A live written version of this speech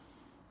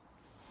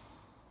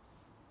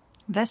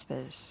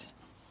Vespers.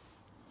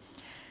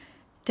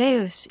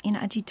 Deus in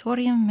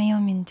agitorium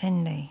meum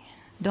intende,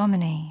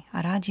 Domine,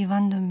 ad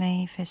adjuvandum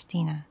me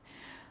festina,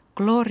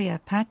 gloria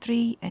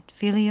Patri et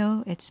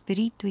Filio et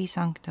Spiritui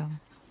Sancto,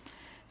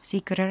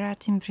 sic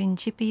erat in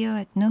principio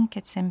et nunc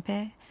et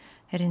semper,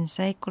 et in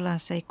saecula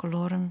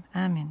saeculorum.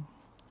 Amen.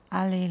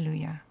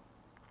 Alleluia.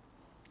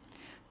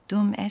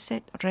 Dum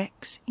esset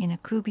rex in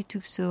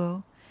cubitu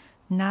suo,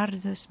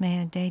 nardus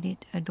mea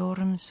dedit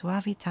adorum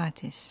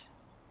suavitatis.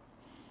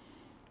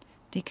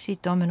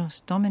 Dixit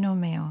Dominus, Domino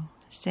meo,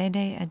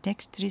 sede ad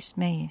dextris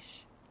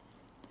meis.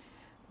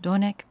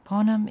 Donec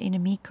ponam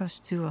inimicos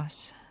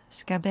tuos,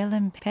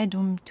 scabellum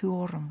pedum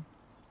tuorum.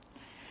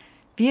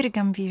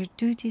 Virgam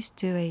virtutis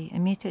tuae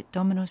emittet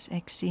Dominus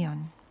ex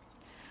Sion,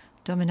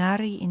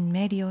 dominari in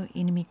medio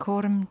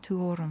inimicorum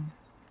tuorum.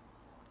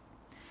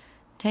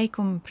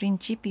 Tecum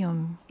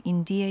principium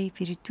in die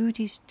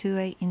virtutis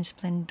tuae in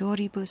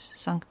splendoribus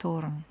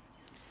sanctorum,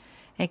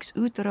 ex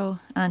utero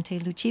ante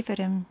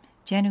Luciferem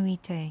genui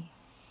te.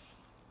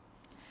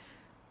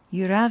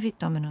 Juravit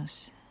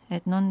Dominus,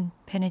 et non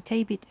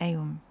penitebit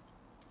eum.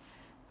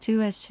 Tu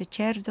es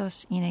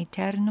sacerdos in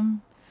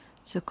aeternum,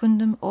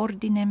 secundum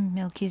ordinem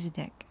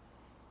Melchizedec.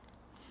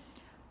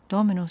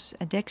 Dominus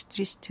ad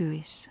dextris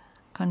tuis,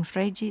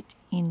 confregit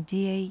in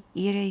die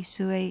ire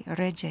suae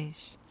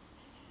reges.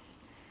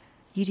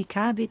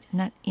 Judicabit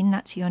in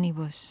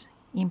nationibus,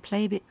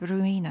 implebit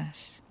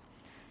ruinas,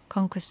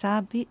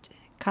 conquisabit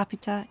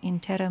capita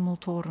in terra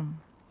multorum.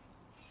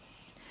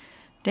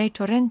 De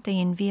torrente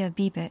in via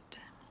bibet,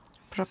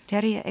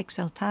 propteria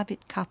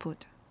exaltabit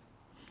caput.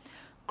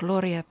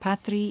 Gloria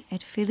Patri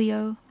et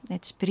Filio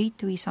et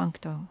Spiritui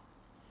Sancto,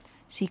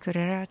 sic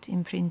erat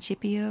in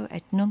principio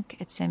et nunc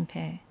et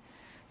semper,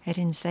 et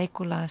in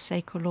saecula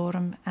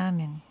saeculorum.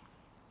 Amen.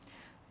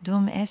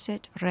 Dum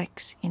esset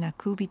rex in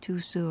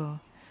cubitu suo,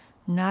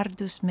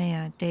 nardus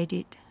mea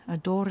dedit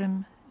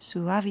adorum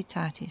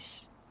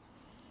suavitatis.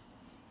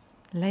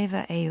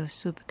 Leva eos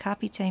sub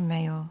capite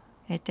meo,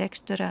 et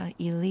dextera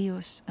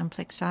ilius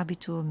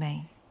amplexabitur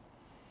me.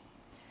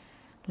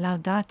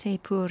 Laudate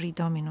puri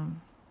Dominum,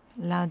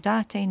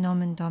 laudate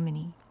nomen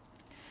Domini.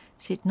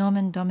 Sit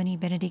nomen Domini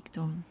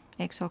benedictum,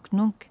 ex hoc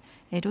nunc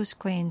et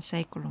usque in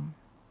saeculum.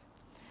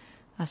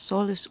 A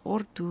solus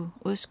ortu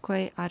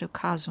usque ad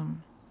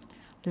occasum,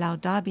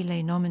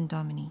 laudabile nomen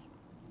Domini.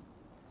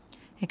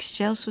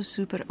 Excelsus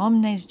super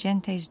omnes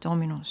gentes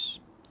Dominus,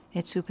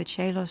 et super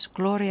celos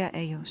gloria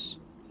eius.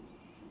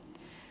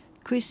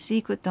 Quis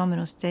sicut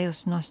Dominus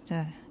Deus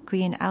noster,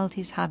 qui in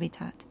altis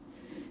habitat,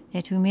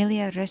 et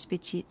humilia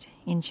respicit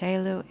in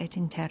caelo et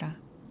in terra.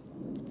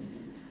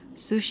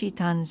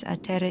 Suscitans a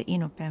terra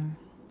inopem,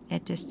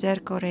 et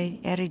destercore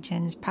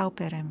erigens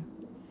pauperem.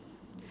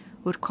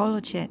 Ut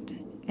collocet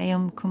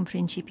eum cum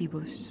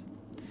principibus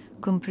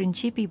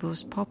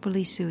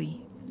populi sui,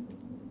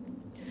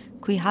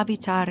 qui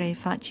habitare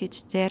facit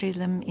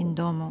sterilem in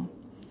domo,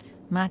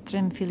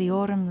 matrem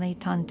filiorum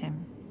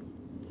laetantem.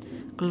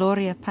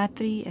 Gloria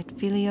Patri et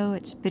Filio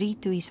et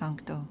Spiritui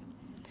Sancto,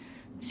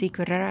 sic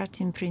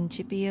erat in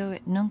principio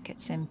et nunc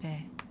et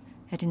semper,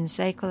 et in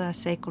saecula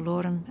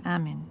saeculorum.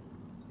 Amen.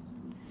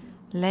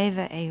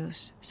 Leva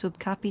eus sub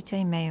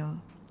capite meo,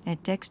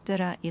 et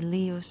dextera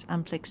ilius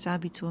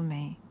amplexabitur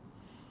me.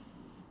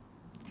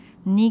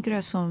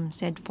 Nigra sum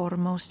sed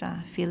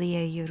formosa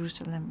filiae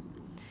Jerusalem,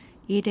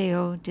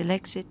 ideo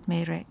dilexit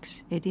me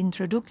rex, et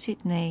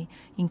introduxit me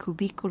in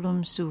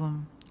cubiculum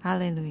suum.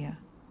 Alleluia.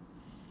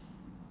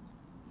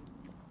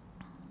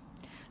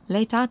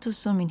 Laetatus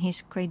sum in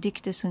his quae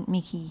dicta sunt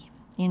mihi,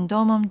 in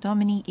domum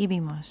Domini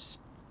ibimus.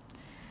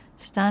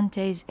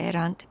 Stantes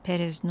erant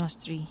peres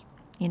nostri,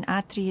 in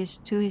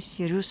atriis tuis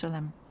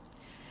Jerusalem.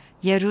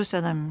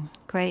 Jerusalem,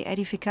 quae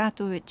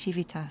edificatur et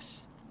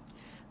civitas,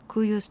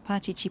 cuius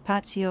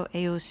participatio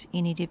eos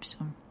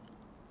inidipsum.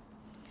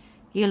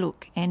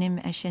 Illuc enim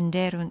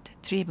ascenderunt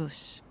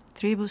tribus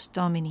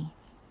Domini.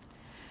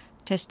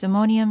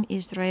 Testimonium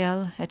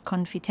Israel et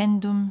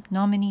confitendum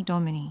nomini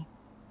Domini.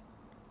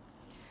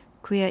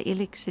 Quia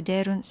illic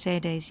sederunt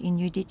sedes in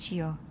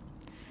judicio,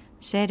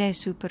 sede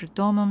super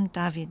domum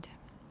David.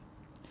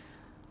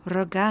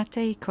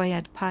 Rogate quae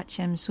ad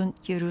pacem sunt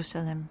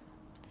Jerusalem,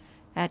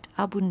 et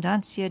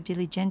abundantia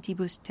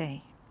diligentibus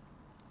te.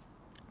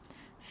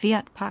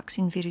 Fiat pax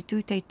in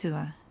virtute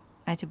tua,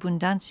 et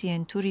abundantia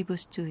in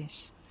turibus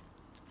tuis.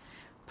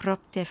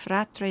 Propte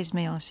fratres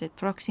meos et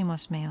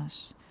proximos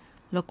meos,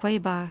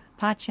 loquebar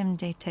pacem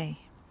de te.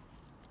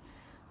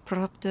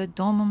 Propter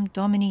domum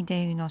Domini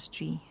Dei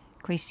nostri,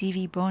 quae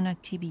sivi bona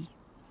tibi.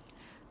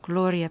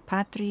 Gloria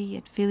Patri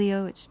et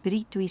Filio et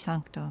Spiritui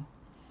Sancto,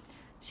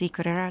 sic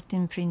erat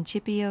in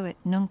principio et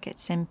nunc et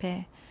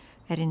semper,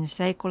 et in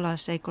saecula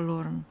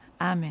saeculorum.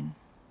 Amen.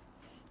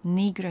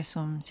 Nigra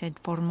sum sed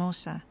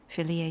formosa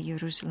filiae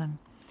Jerusalem,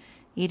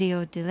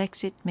 ideo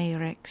dilexit me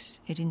rex,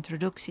 et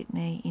introduxit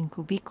me in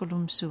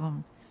cubiculum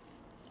suum.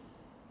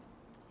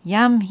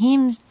 Iam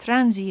hims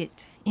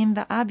transiit,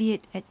 imba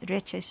abiit et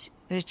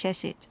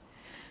recessit.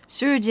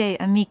 Surge,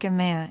 amica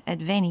mea,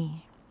 et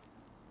veni.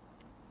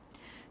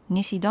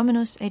 Nisi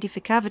Dominus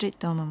edificaverit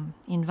domum,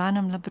 in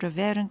vanum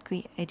laboraverunt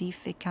qui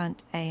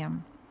edificant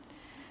eam.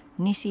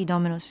 Nisi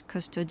Dominus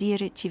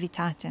custodierit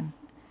civitatem,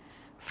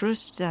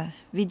 frusta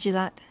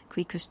vigilat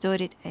qui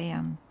custodit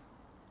eam.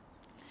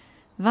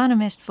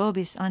 Vanum est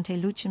vobis ante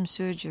lucem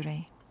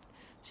surgere,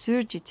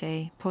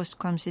 surgite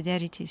postquam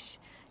sideritis,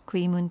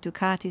 qui munt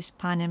ducatis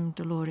panem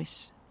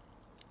doloris.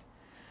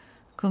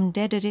 Cum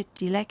dederit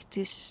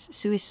dilectis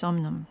suis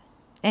somnum,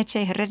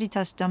 ecce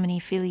hereditas Domini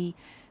filii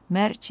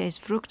merces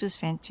fructus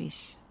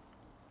ventris.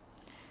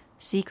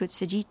 Sicut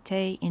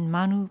sedite in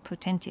manu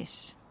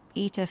potentis,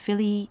 ita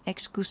filii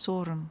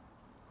excusorum.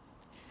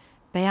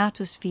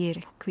 Beatus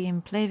vir, qui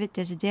implevit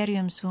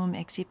desiderium suum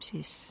ex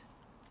ipsis.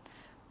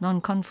 Non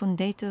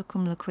confundetur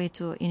cum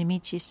loquetur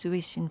inimicis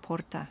suis in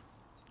porta.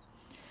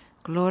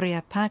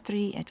 Gloria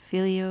Patri et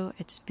Filio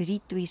et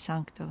Spiritui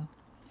Sancto,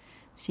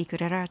 sic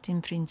erat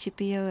in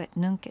principio et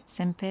nunc et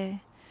semper,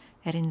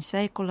 et in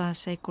saecula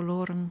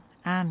saeculorum.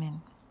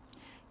 Amen.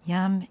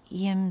 Iam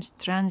iem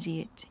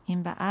transiit,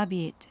 imba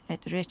abiit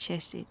et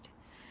recessit,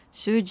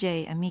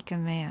 surge amica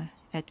mea,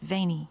 et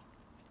veni.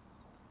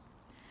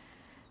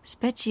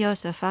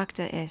 Speciosa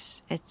facta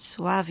es, et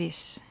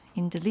suavis,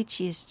 in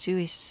deliciis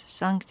suis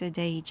sancta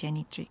Dei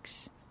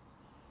genitrix.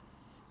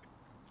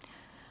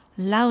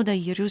 Lauda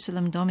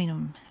Jerusalem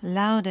Dominum,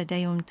 lauda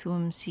Deum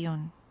tuum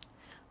Sion,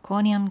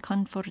 quoniam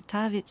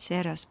confortavit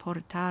seras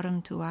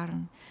portarum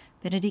tuarum,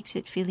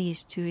 benedixit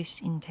filiis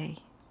tuis in te.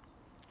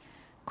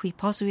 Qui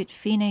posuit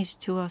fines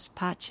tuos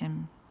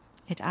pacem,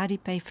 et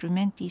adipe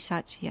frumenti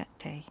satiat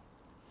te.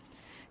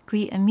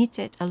 Qui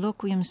emittet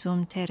alloquium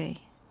suum terre,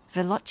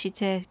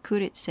 velocite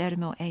curit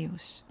sermo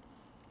eius.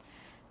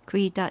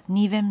 Qui dat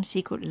nivem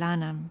sicut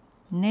lanam,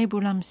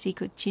 nebulam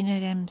sicut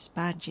cinerem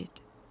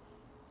spargit.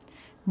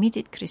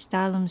 Mitit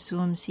crystallum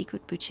suum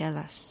sicut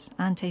bucellas,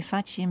 ante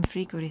faciem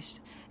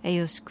frigoris,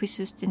 eius qui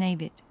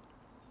sustenebit.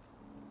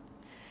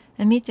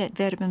 Emittet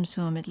verbum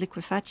suum et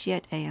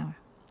liquefaciet ea,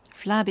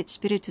 flabit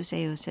spiritus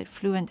eius et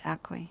fluent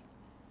aquae.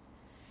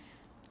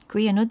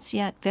 Qui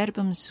annunciat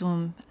verbum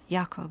suum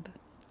Jacob,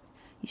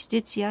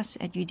 justitias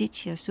et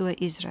judicia sua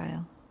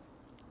Israel.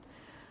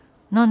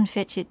 Non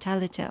fecit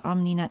talita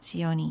omni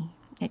nationi,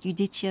 et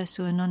judicia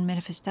sua non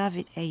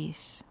manifestavit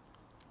eis.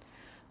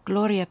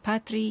 Gloria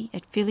Patri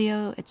et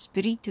Filio et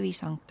Spiritui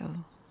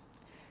Sancto,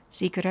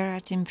 sic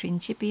erat in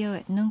principio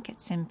et nunc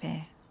et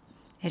semper,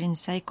 et in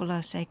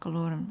saecula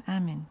saeculorum.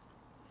 Amen.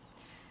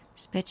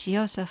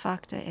 Speciosa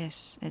facta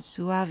es, et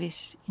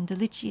suavis in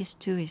deliciis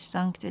tuis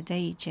sancta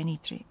Dei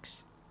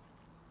genitrix.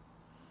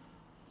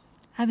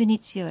 Ab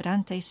initio et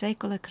ante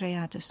saecula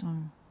creata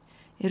sum,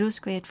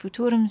 irusque et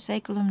futurum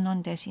saeculum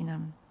non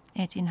desinam,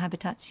 et in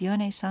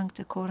habitatione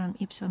sancta coram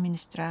ipso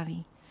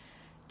ministravi.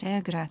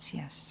 Deo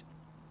gratias.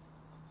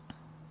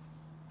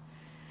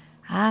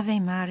 Ave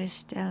Maris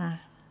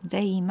Stella,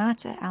 Dei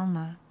Mater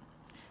Alma,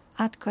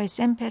 atque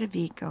semper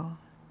vico,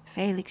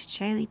 felix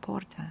celi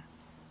porta.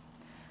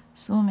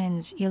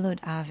 Sumens illud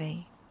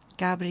ave,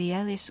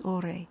 Gabrielis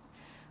ore,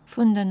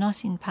 funda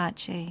nos in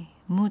pace,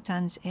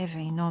 mutans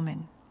eve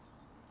nomen.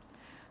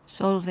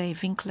 Solve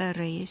vincula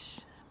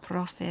reis,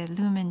 profe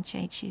lumen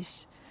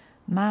cecis,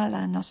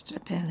 mala nostra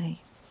pelle,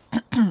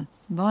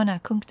 bona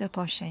cuncta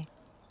posce.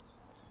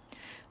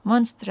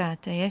 Monstra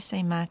te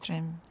esse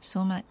matrem,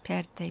 sumat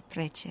per te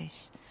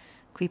preces,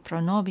 qui pro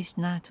nobis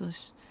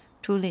natus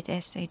tulit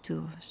esse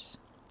tuus.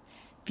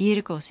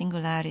 Virgo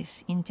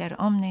singularis inter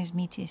omnes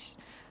mitis,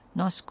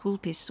 nos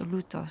culpis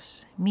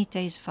solutos,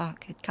 mites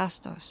fac et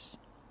castos.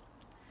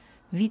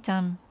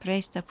 Vitam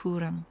presta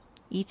puram,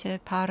 ite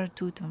para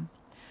tutum,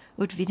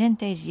 ut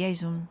videntes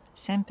Iesum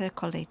semper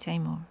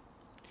colletemur.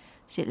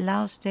 Sit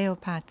laus Deo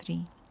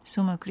Patri,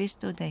 summo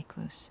Christo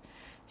Decus,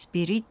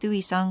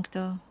 Spiritui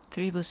Sancto,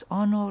 tribus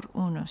honor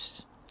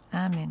unus.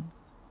 Amen.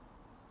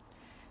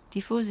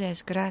 Diffusa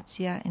est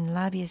gratia in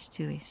labiis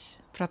tuis,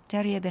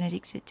 propteria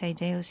benedixit te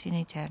Deus in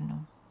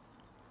aeternum.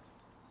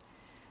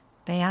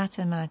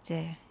 Beata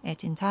Mater,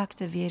 et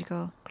intacta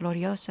Virgo,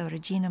 gloriosa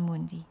Regina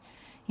Mundi,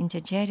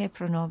 intercede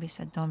pro nobis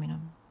ad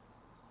Dominum.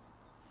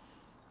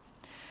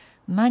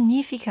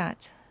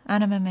 Magnificat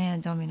anima mea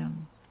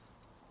Dominum,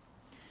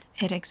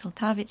 et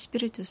exultavit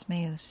spiritus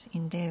meus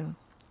in Deo,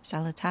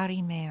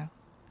 salutari meo,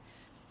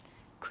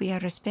 quia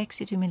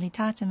respexit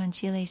humilitatem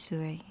ancile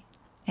suae,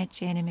 et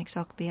genem ex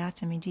hoc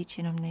beatam edicit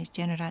in omnes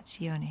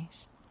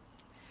generationes,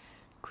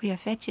 quia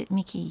fecit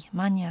mihi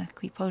magna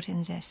qui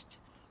potens est,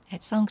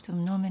 et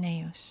sanctum nomen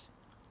eius,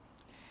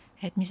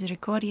 et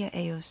misericordia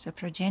eius a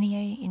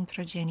progenie in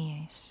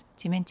progenies,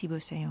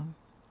 timentibus eum.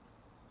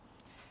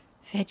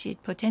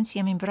 Fecit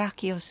potentiam in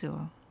brachio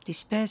suo,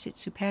 dispersit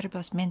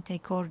superbos mente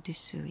cordis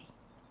sui,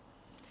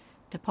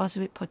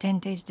 deposuit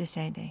potentes de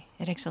sede,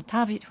 et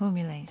exaltavit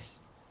humiles.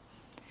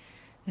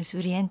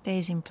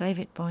 Usurientes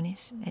implevit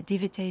bonis, et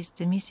divites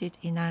demisit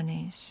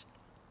inanes.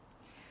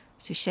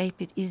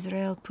 Suscepit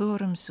Israel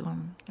purum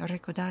suum,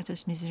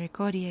 recordatus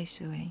misericordiae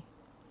suae.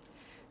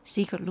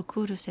 Sicut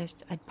lucudus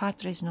est ad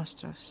patres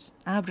nostros,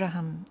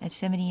 Abraham et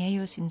semini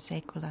eius in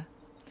saecula.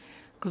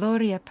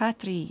 Gloria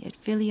Patri et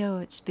Filio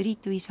et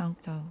Spiritui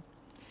Sancto,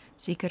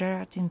 sic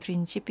erat in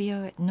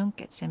principio et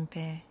nunc et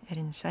semper et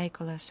in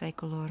saecula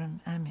saeculorum.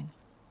 Amen.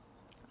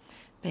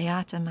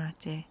 Beata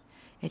Mater,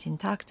 et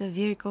intacta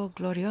Virgo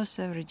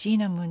gloriosa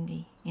Regina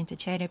Mundi,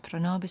 intercede pro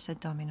nobis ad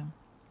Dominum.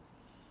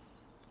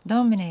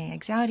 Domine,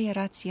 exaudi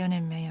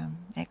rationem meam,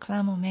 et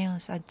clamo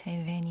meus ad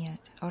te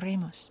veniat.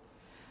 Oremus.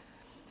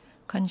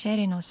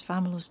 Concede nos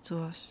famulus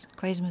tuos,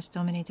 quesumus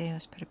Domine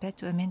Deus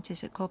perpetuamente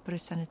et corpore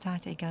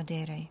sanitate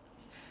gaudere,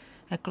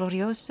 et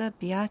gloriosa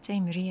Beate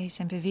Mariae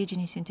semper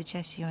Virginis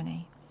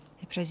intercessione,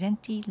 et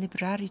presenti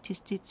liberari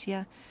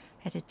justitia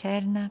et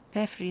eterna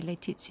perferi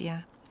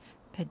laetitia,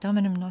 per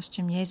Dominum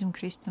nostrum Iesum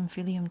Christum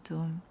Filium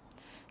Tuum,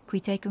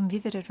 qui tecum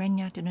vivit et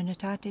regnat in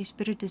unitate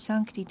Spiritus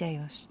Sancti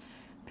Deus,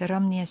 per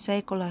omnia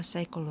saecula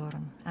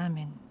saeculorum.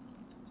 Amen.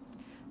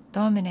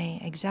 Domine,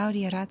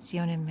 exaudi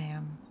rationem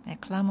meam, et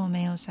clamo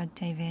meus ad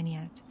te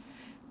veniat.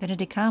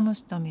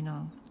 Benedicamus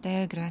Domino,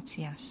 Deo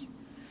gratias.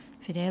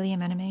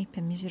 Fidelium anime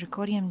per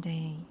misericordiam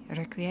Dei,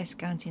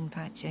 requiescant in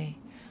pace.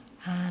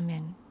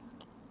 Amen.